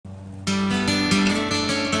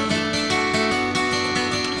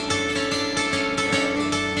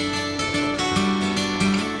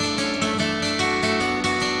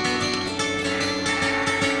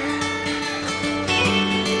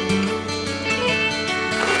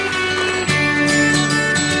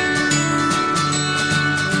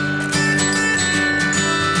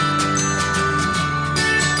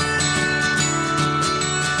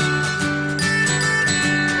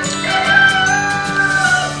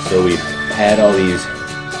So we've had all these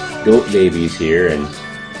goat babies here, and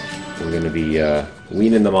we're going to be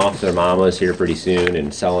weaning them off their mamas here pretty soon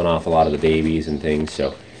and selling off a lot of the babies and things.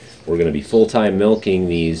 So we're going to be full-time milking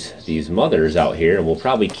these mothers out here, and we'll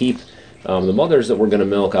probably keep the mothers that we're going to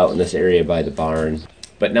milk out in this area by the barn.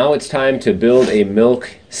 But now it's time to build a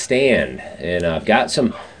milk stand, and I've got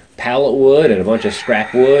some pallet wood and a bunch of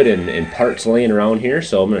scrap wood and parts laying around here,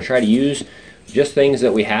 so I'm going to try to use just things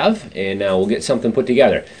that we have, and we'll get something put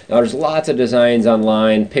together. Now there's lots of designs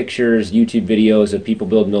online, pictures, YouTube videos of people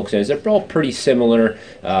build milk stands. They're all pretty similar,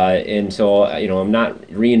 and so I'm not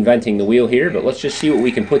reinventing the wheel here, but let's just see what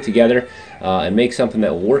we can put together and make something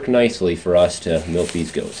that will work nicely for us to milk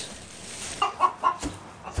these goats.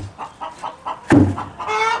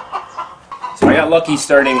 So I got lucky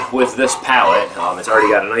starting with this pallet. It's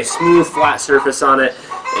already got a nice smooth flat surface on it,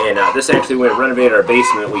 and this actually, when we renovated our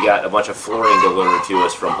basement, we got a bunch of flooring delivered to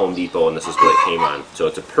us from Home Depot, and this is what it came on. So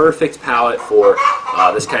it's a perfect pallet for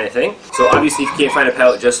this kind of thing. So obviously if you can't find a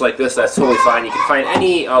pallet just like this, that's totally fine. You can find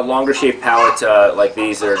any longer shaped pallet like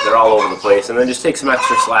these. They're all over the place, and then just take some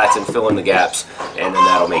extra slats and fill in the gaps, and then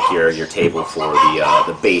that'll make your table for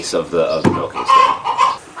the base of the milking stand.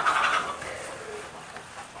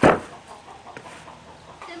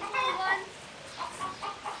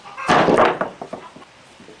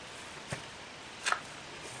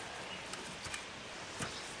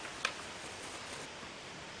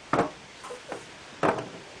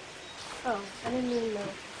 Oh, I didn't even know.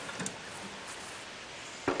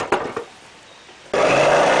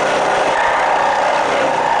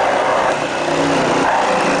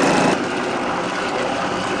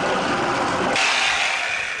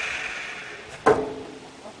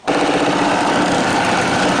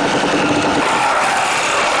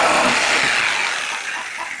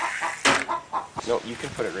 No, you can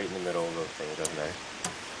put it right in the middle of the thing, it doesn't matter.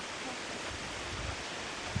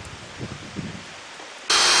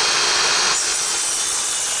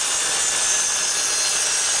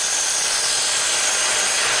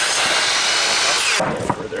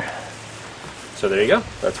 Further. So there you go.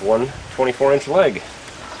 That's one 24-inch leg.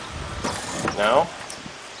 Now,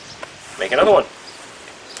 make another one.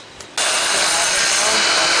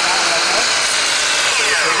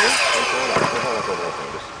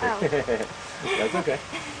 That's okay.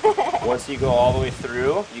 Once you go all the way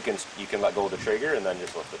through, you can let go of the trigger and then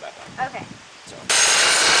just lift it back up. Okay. So.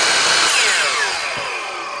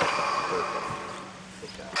 Perfect.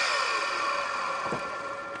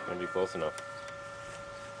 Gonna be close enough.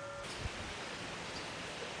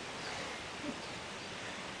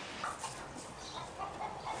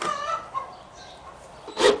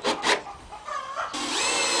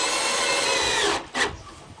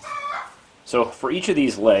 So for each of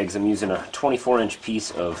these legs, I'm using a 24-inch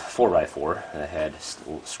piece of 4x4 that I had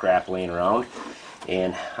scrap laying around,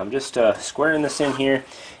 and I'm just squaring this in here,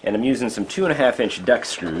 and I'm using some 2.5-inch deck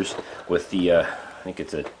screws with the I think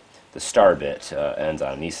it's the star bit ends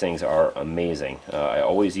on. These things are amazing. I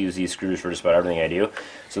always use these screws for just about everything I do.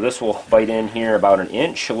 So this will bite in here about 1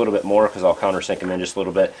 inch, a little bit more because I'll countersink them in just a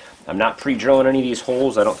little bit. I'm not pre-drilling any of these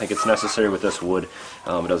holes. I don't think it's necessary with this wood.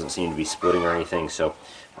 It doesn't seem to be splitting or anything, so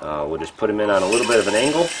we'll just put them in on a little bit of an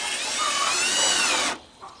angle.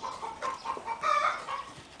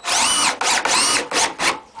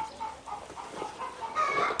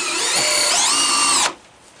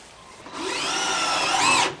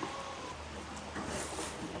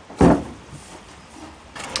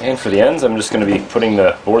 And for the ends, I'm just going to be putting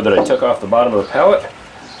the board that I took off the bottom of the pallet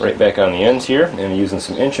right back on the ends here, and using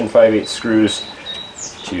some 1 5/8 screws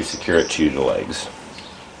to secure it to the legs.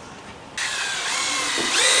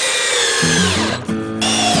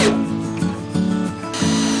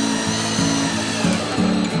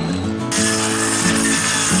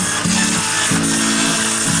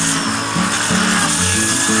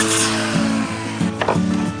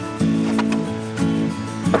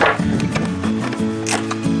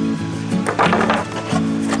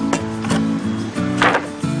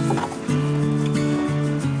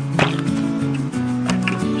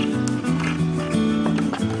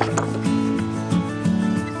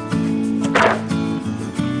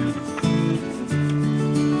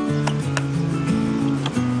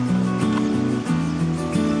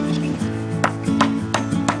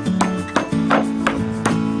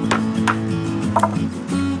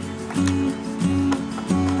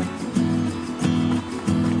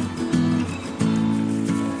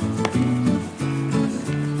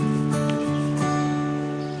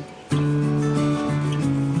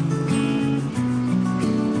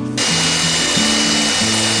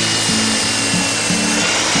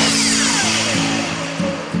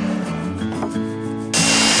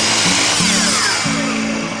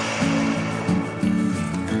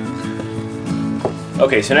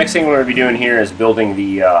 Okay, so next thing we're going to be doing here is building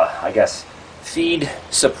the, I guess, feed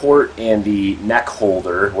support and the neck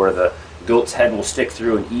holder where the goat's head will stick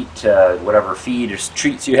through and eat whatever feed or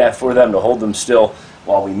treats you have for them to hold them still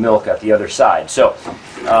while we milk at the other side. So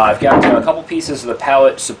I've got a couple pieces of the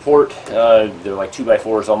pallet support. They're like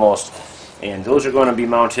 2x4s almost, and those are going to be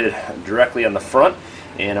mounted directly on the front,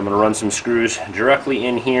 and I'm going to run some screws directly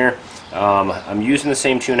in here. I'm using the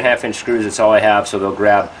same 2.5-inch screws. That's all I have, so they'll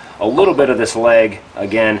grab a little bit of this leg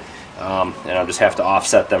again, and I'll just have to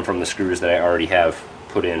offset them from the screws that I already have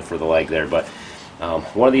put in for the leg there. But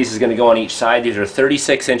one of these is going to go on each side. These are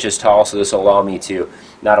 36 inches tall, so this will allow me to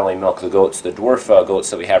not only milk the goats, the dwarf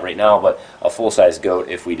goats that we have right now, but a full-size goat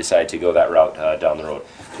if we decide to go that route down the road.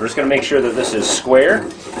 So we're just going to make sure that this is square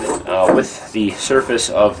with the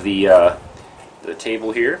surface of the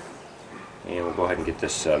table here, and we'll go ahead and get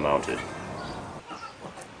this mounted.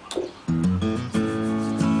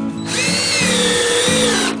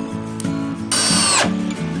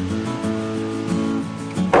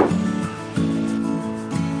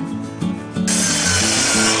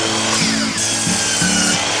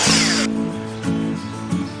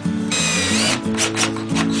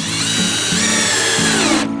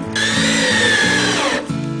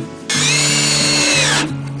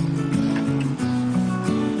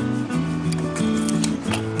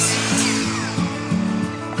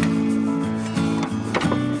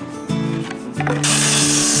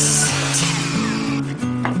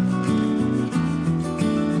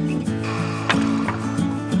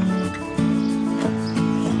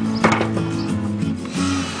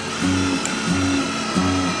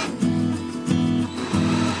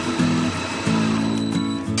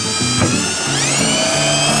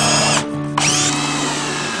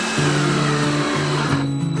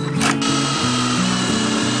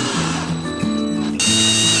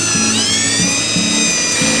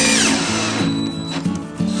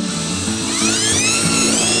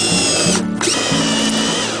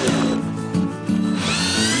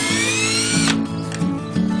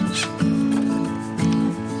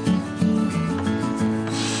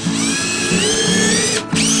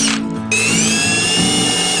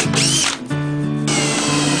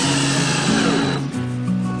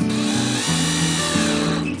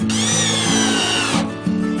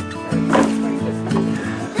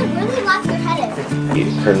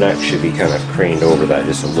 Her neck should be kind of craned over that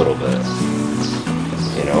just a little bit,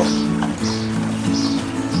 you know.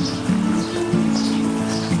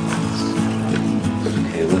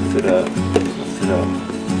 Okay, lift it up, lift it up.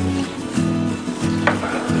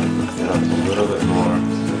 Lift it up a little bit more.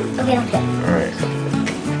 Okay, okay. Alright.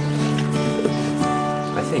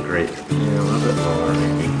 I think right, yeah, a little bit lower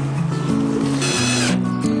maybe.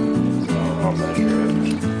 I'll measure it.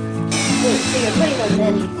 Wait, so you're putting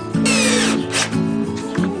them in.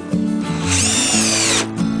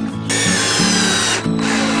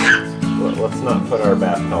 Let's not put our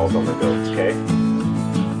bath towels on the goats, okay?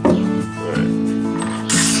 Alright.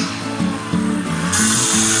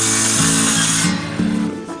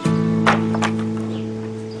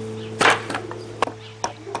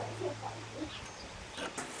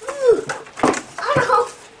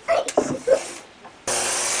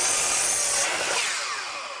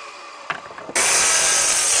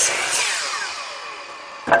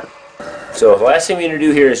 So the last thing we're going to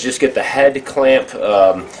do here is just get the head clamp,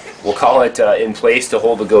 we'll call it in place to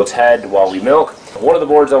hold the goat's head while we milk. One of the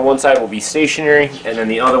boards on one side will be stationary, and then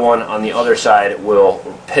the other one on the other side will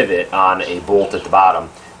pivot on a bolt at the bottom,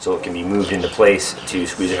 so it can be moved into place to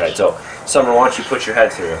squeeze your head. So, Summer, why don't you put your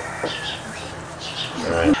head through?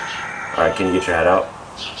 Alright. Alright, can you get your head out?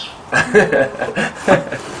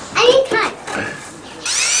 I need time.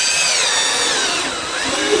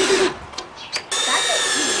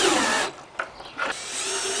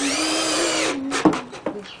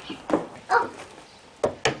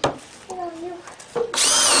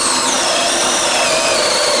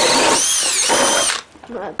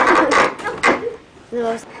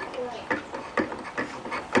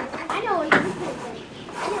 I know what you're doing.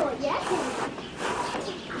 I know what you're doing.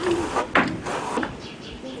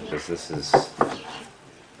 This is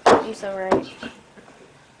You're so right.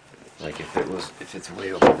 like if it's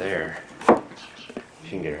way over there, you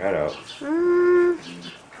can get her head out.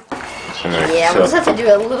 Alright, Yeah, so we'll just have to do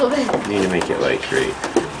a little bit. you need to make it like right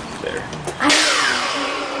there.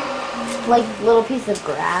 Like a little piece of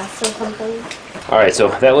grass or something. Alright, so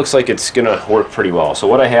that looks like it's going to work pretty well. So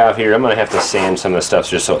what I have here, I'm going to have to sand some of the stuff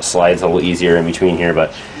just so it slides a little easier in between here,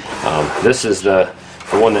 but this is the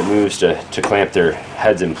one that moves to clamp their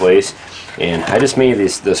heads in place. And I just made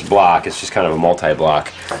this block. It's just kind of a multi-block.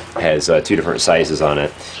 Has 2 different sizes on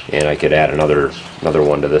it, and I could add another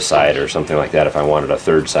one to this side or something like that if I wanted a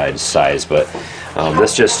third size. But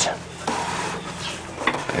this just,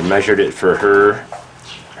 I measured it for her.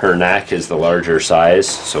 Her neck is the larger size,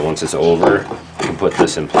 so once it's over, you can put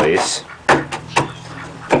this in place,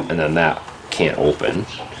 and then that can't open.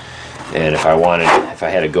 And if I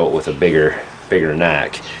had a goat with a bigger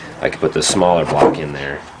neck, I could put the smaller block in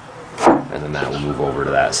there, and then that will move over to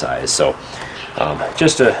that size. So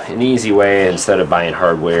just an easy way, instead of buying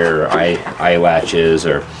hardware or eye latches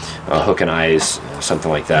or hook and eyes, something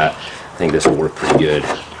like that. I think this will work pretty good.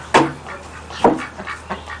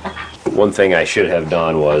 One thing I should have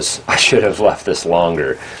done was I should have left this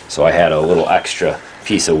longer, so I had a little extra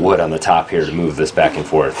piece of wood on the top here to move this back and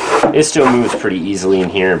forth. It still moves pretty easily in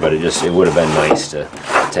here, but it would have been nice to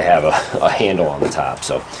have a handle on the top.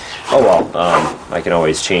 So, oh well, I can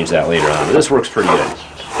always change that later on, but this works pretty good.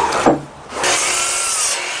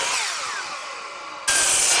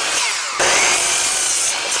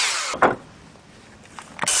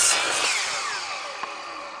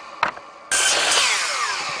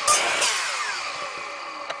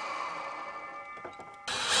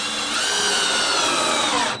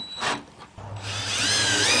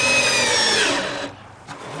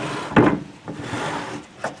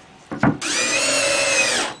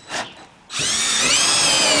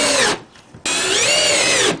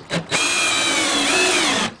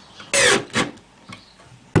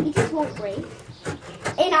 Won't break.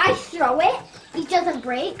 And I throw it, it doesn't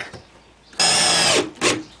break.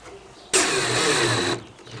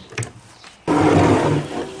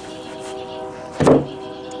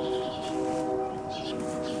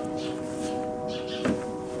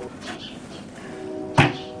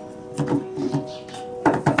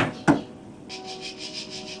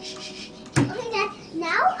 Okay,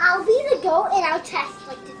 now I'll be the goat and I'll test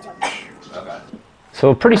like the jump. Okay. So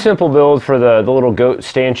a pretty simple build for the little goat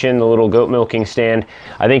stanchion, the little goat milking stand.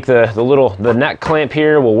 I think the neck clamp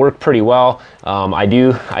here will work pretty well. I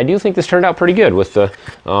do think this turned out pretty good with the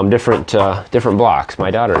different blocks. My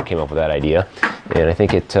daughter came up with that idea, and I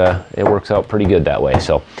think it works out pretty good that way.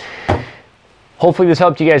 So hopefully this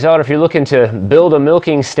helped you guys out if you're looking to build a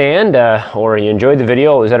milking stand, or you enjoyed the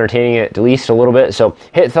video. It was entertaining at least a little bit. So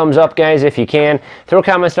hit thumbs up, guys, if you can. Throw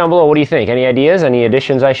comments down below. What do you think? Any ideas? Any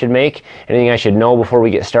additions I should make? Anything I should know before we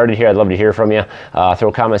get started here? I'd love to hear from you.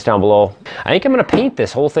 Throw comments down below. I think I'm going to paint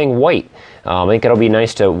this whole thing white. I think it'll be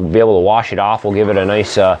nice to be able to wash it off. We'll give it a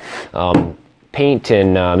nice paint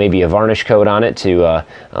and maybe a varnish coat on it to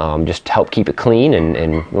just help keep it clean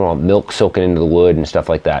and milk soaking into the wood and stuff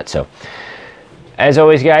like that. So, as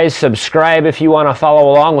always, guys, subscribe if you want to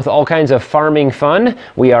follow along with all kinds of farming fun.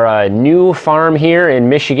 We are a new farm here in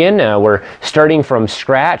Michigan. We're starting from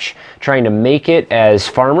scratch, trying to make it as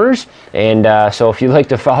farmers. And so if you'd like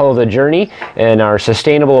to follow the journey and our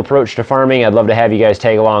sustainable approach to farming, I'd love to have you guys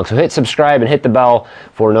tag along. So hit subscribe and hit the bell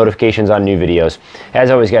for notifications on new videos.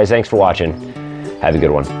 As always, guys, thanks for watching. Have a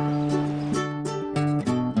good one.